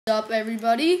What's up,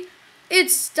 everybody?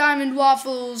 It's Diamond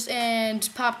Waffles and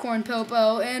Popcorn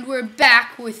Popo, and we're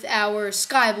back with our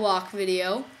skyblock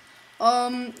video.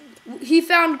 He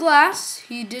found glass.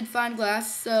 He did find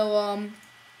glass, so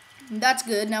that's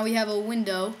good. Now we have a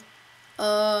window.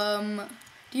 Do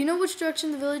you know which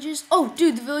direction the village is? Oh,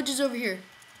 dude, the village is over here.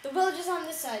 The village is on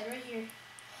this side, right here.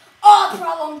 Oh,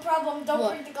 problem. Don't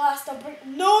break the glass. Don't break.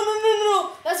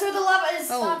 No. That's where the lava is.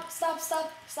 Oh.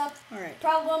 Stop. All right.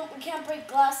 Problem. We can't break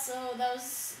glass, so that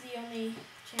was the only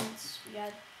chance we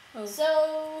had. Oh.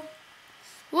 So.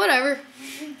 Whatever.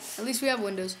 At least we have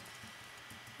windows.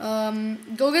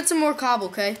 Go get some more cobble,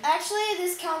 okay? Actually,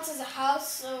 this counts as a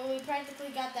house, so we practically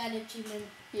got that achievement.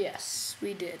 Yes,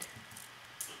 we did.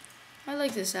 I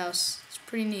like this house. It's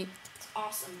pretty neat. It's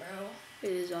awesome, bro.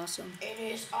 It is awesome. It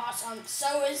is awesome.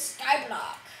 So is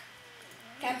skyblock.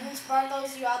 Captain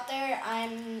Sparkles, you out there?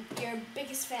 I'm your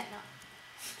biggest fan now.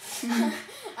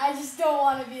 I just don't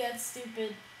want to be that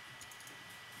stupid.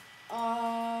 But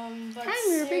I'm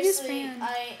your seriously, biggest fan.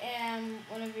 I am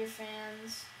one of your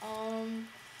fans.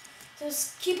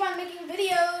 Just keep on making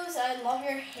videos. I love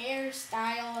your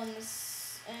hairstyle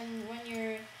and when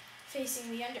you're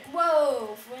facing the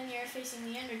when you're facing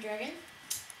the Ender Dragon.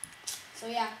 So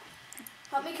yeah.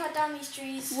 Help me cut down these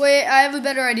trees. Wait, I have a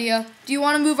better idea. Do you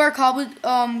want to move our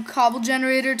cobble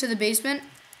generator to the basement?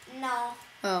 No.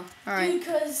 Oh, all right.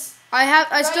 Because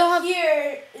still have.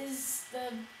 Here is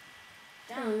the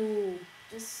down. Oh.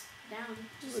 Just down.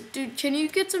 Dude, can you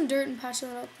get some dirt and patch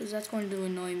that up? Because that's going to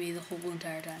annoy me the whole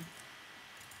entire time.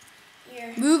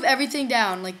 Here. Move everything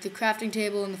down, like the crafting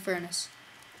table and the furnace.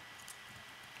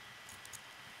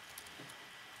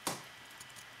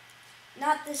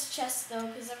 Not this chest though,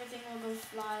 because everything will go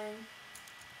flying.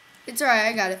 It's alright,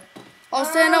 I got it. I'll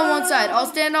stand on one side. I'll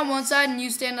stand on one side and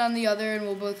you stand on the other and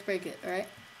we'll both break it, alright?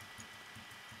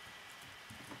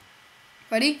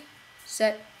 Ready?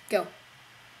 Set, go.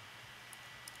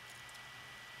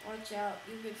 Watch out,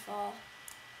 you could fall.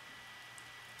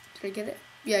 Did I get it?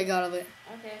 Yeah, I got all of it.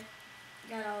 Okay,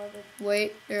 got all of it.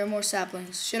 Wait, there are more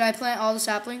saplings. Should I plant all the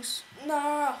saplings?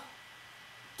 No.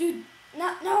 Dude,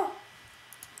 no.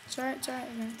 It's alright, okay.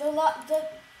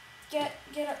 Get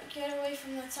away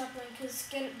from that sapling, cause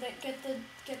get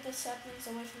the saplings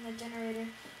away from the generator.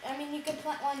 I mean, you could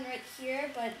plant one right here,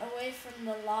 but away from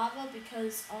the lava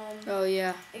because Oh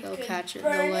yeah, they'll catch it.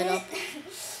 They'll light up.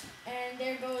 And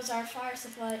there goes our fire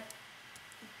supply.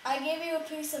 I gave you a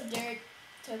piece of dirt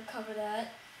to cover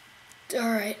that.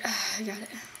 All right, I got it.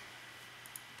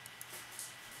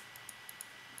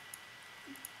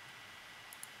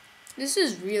 This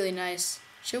is really nice.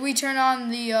 Should we turn on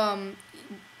the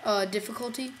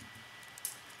difficulty?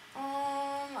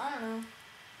 I don't know.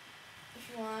 If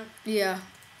you want. Yeah.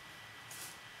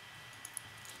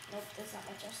 Nope, that's not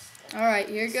my chest. All right,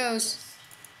 here it goes.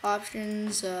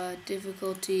 Options,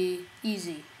 difficulty,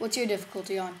 easy. What's your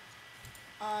difficulty on?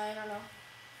 I don't know.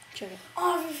 Check it.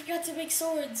 Oh, we forgot to make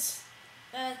swords.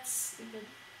 That's stupid.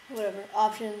 Whatever.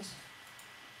 Options,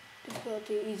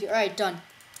 difficulty, easy. All right, done.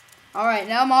 All right,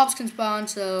 now mobs can spawn,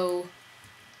 so...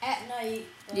 At night.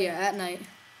 Yeah, at night.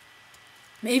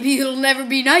 Maybe it'll never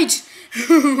be night.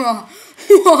 Yeah.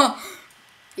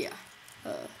 It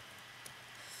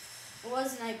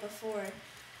was night before.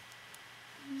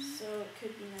 So it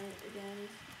could be night again.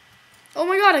 Oh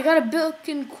my god, I got a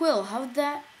built-in quill. How'd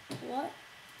that... What?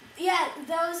 Yeah,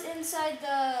 that was inside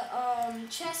the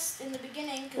chest in the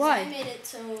beginning. Because Why? I made it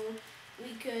so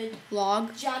we could...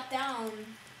 Log? Jot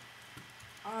down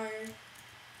our...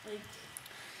 Like...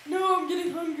 No, I'm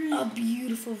getting hungry. A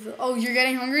beautiful... Oh, you're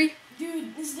getting hungry?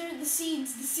 Dude, is there the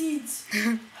seeds? The seeds.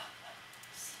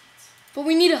 But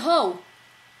we need a hoe.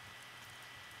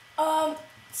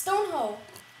 Stone hoe.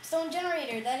 Stone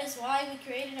generator. That is why we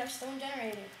created our stone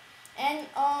generator. And,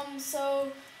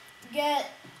 so, get,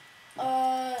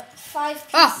 5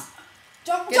 pieces. Ah!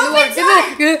 Jump Oh,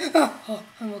 inside!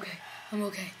 I'm okay.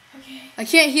 Okay. I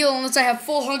can't heal unless I have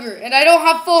full hunger. And I don't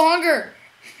have full hunger.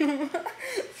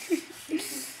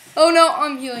 Oh no,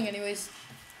 I'm healing anyways.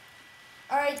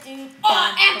 Alright, dude.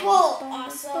 Oh, apple!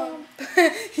 Awesome.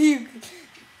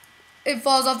 It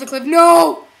falls off the cliff.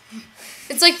 No!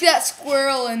 It's like that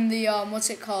squirrel in the, what's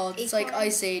it called? It's like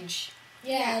Ice Age.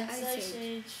 Yeah, it's Ice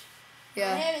Age.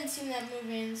 Yeah. I haven't seen that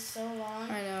movie in so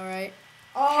long. I know, right?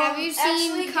 Have you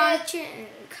seen actually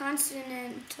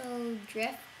Continental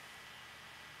Drift?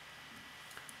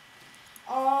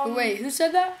 Wait, who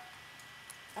said that?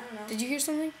 I don't know. Did you hear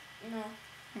something? No.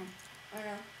 I don't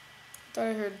know. Thought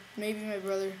I heard maybe my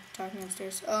brother talking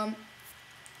upstairs.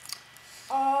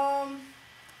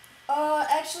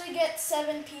 Actually get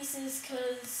 7 pieces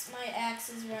because my axe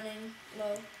is running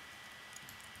low.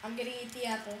 I'm gonna eat the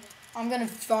apple. I'm gonna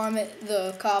farm it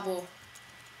the cobble.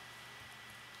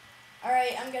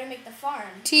 Alright, I'm gonna make the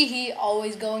farm. Teehee,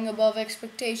 always going above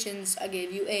expectations. I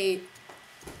gave you 8.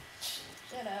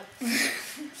 Shut up.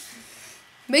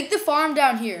 Make the farm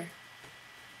down here.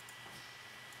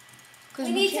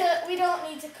 We don't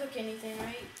need to cook anything,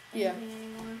 right? Yeah.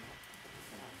 Anything anymore.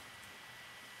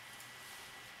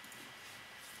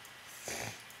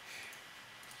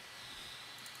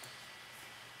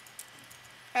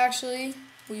 Actually,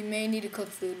 we may need to cook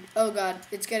food. Oh god,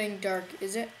 it's getting dark.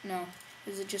 Is it? No.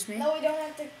 Is it just me? No, we don't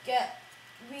have to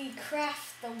we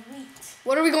craft the wheat.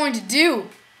 What are we going to do?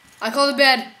 I call the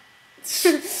bed.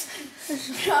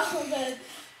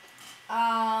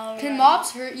 Can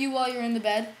mops hurt you while you're in the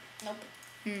bed? Nope.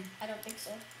 I don't think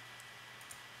so.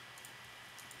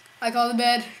 I call the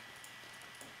bed.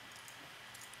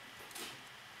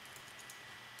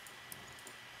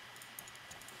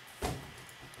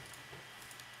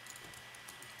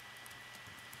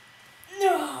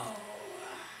 No.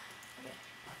 Okay.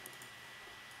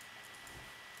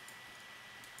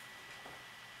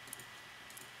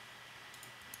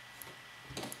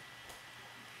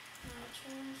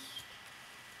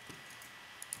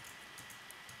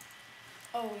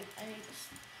 Oh wait, I need this.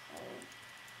 Oh.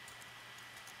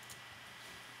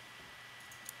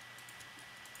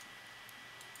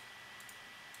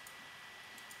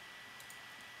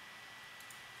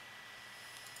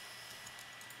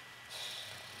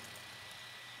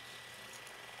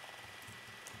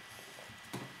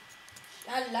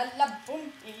 La la la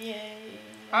boom, yeah.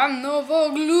 I'm no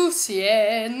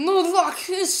Voglusie, no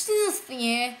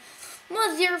Voglusie,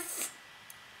 mother.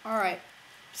 Alright.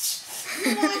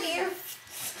 Okay then.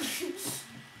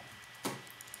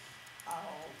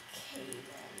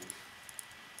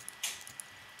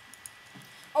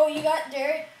 Oh, you got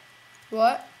dirt?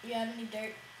 What? You have any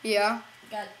dirt? Yeah. You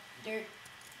got dirt?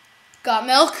 Got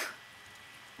milk?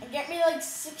 And get me like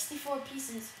 64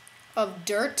 pieces. Of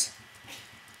dirt?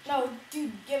 No,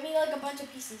 dude, get me like a bunch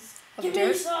of pieces. Of Give dirt?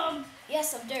 me some.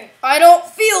 Yes, of dirt. I don't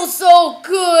feel so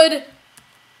good.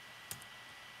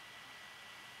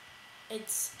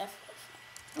 It's F.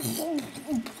 Oh,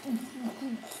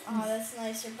 that's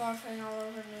nice. You're barfing all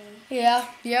over me. Yeah,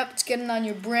 yep, it's getting on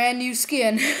your brand new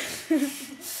skin.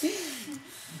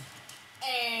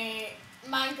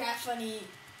 Minecraft funny.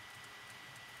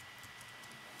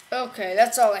 Okay,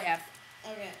 that's all I have.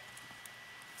 Okay.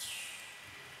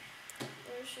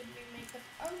 Where should we make the...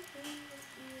 Okay.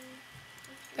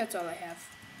 That's all I have.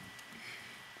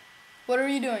 What are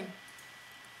you doing?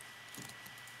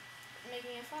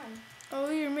 Making a farm. Oh,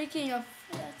 you're making a...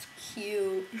 That's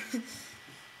cute.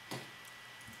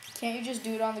 Can't you just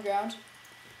do it on the ground?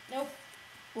 Nope.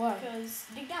 Why? Because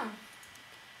dig down.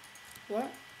 What?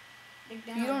 Dig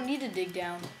down. You don't need to dig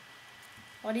down.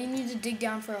 Why do you need to dig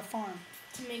down for a farm?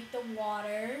 To make the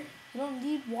water. You don't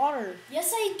need water.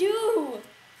 Yes, I do.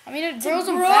 I mean, it To grows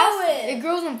them grow fast. it. It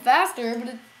grows them faster,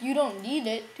 but you don't need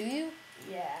it, do you?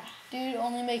 Yeah. Dude,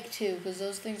 only make 2, because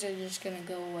those things are just gonna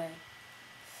go away.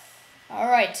 All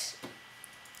right.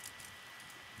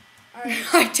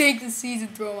 Alright. I take the seeds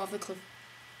and throw them off the cliff.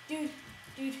 Dude,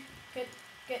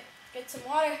 get some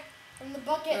water from the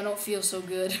bucket. I don't feel so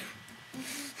good.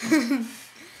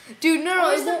 Dude, no,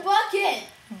 Where's the bucket?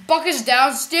 Bucket's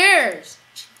downstairs.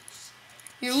 Jeez.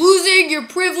 You're losing your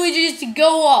privileges to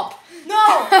go up.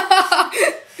 No.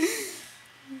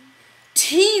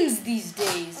 Teens these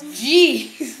days.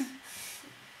 Jeez.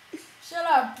 Shut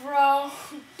up, bro.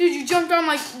 Dude, you jumped on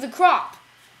the crop.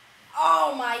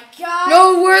 Oh my god.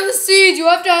 No, where are the seeds? You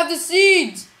have to have the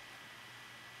seeds.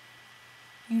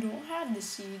 You don't have the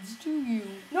seeds, do you?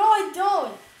 No, I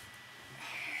don't.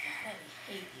 I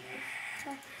hate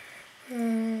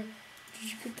you.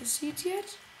 Did you get the seeds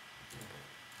yet?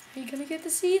 Are you gonna get the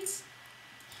seeds?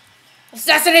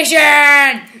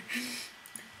 Assassination!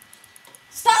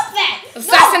 Stop that!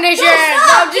 Assassination! No, No,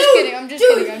 stop, I'm just dude, kidding. I'm just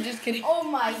dude. kidding. I'm just kidding. Oh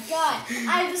my god.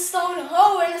 I have a stone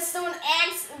hoe and a stone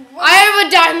axe. I have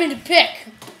a diamond pick.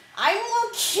 I will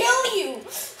kill you.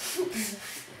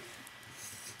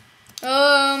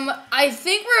 I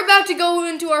think we're about to go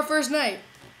into our first night.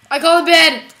 I call it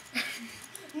bed.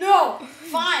 No,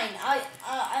 fine.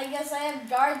 I guess I have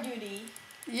guard duty.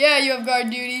 Yeah, you have guard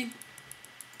duty.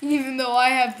 Even though I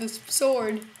have this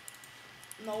sword.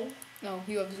 No. No,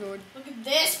 you have the sword. Look at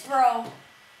this, bro.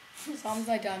 As long as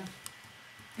I done.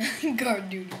 Guard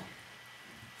duty.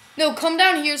 No, come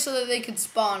down here so that they can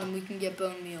spawn and we can get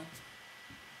bone meal.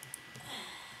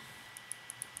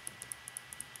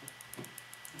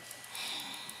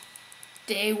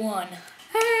 Day 1.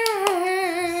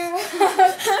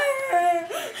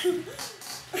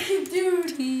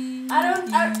 Dude, I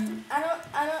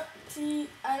don't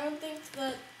don't think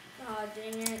that. Oh,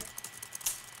 dang it.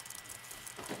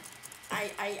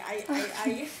 I.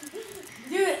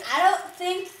 Dude, I don't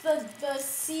think the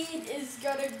seed is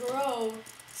gonna grow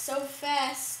so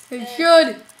fast. It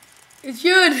should. It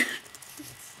should.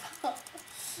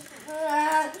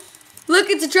 Look,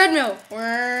 it's a treadmill.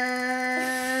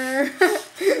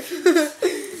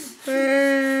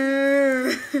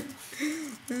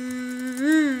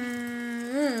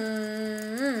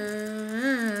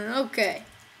 Okay.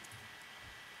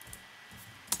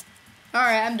 All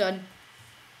right, I'm done.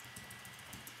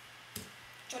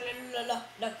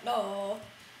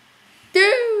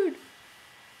 Dude!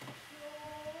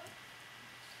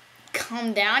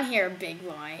 Calm down here, big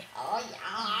boy. Oh,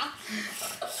 yeah.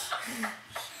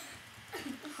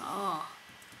 Oh.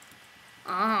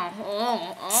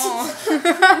 Oh.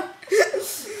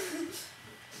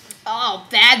 Oh,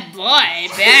 bad boy.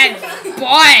 Bad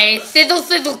boy. Sizzle,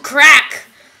 sizzle, crack.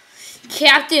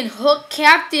 Captain Hook,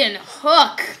 Captain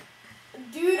Hook.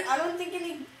 Dude, I don't think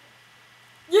any...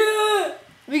 Yeah!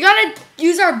 We gotta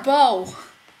use our bow.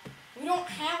 We don't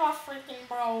have a freaking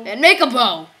bow. And make a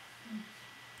bow.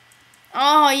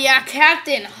 Oh, yeah,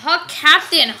 Captain Hook,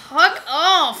 Captain Hook.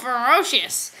 Oh,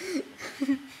 ferocious.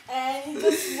 And he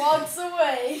just walks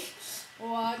away.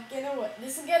 Walking away.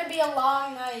 This is gonna be a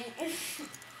long night.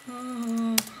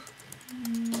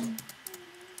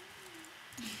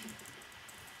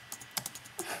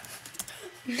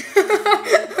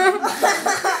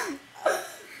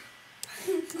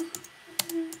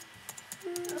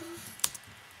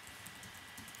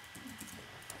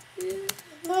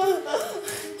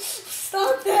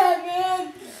 Stop that,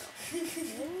 man.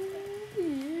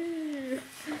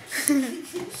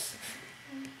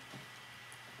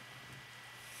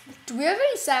 Do we have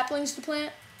any saplings to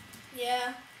plant?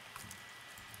 Yeah.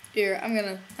 Here, I'm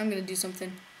gonna do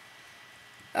something.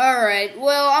 All right.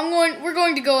 Well, we're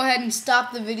going to go ahead and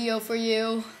stop the video for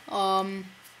you.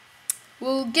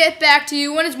 We'll get back to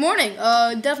you when it's morning.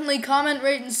 Definitely comment,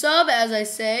 rate, and sub, as I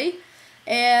say.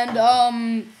 And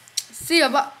see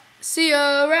you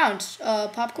around.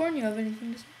 Popcorn, you have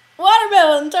anything to say?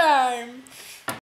 Watermelon time.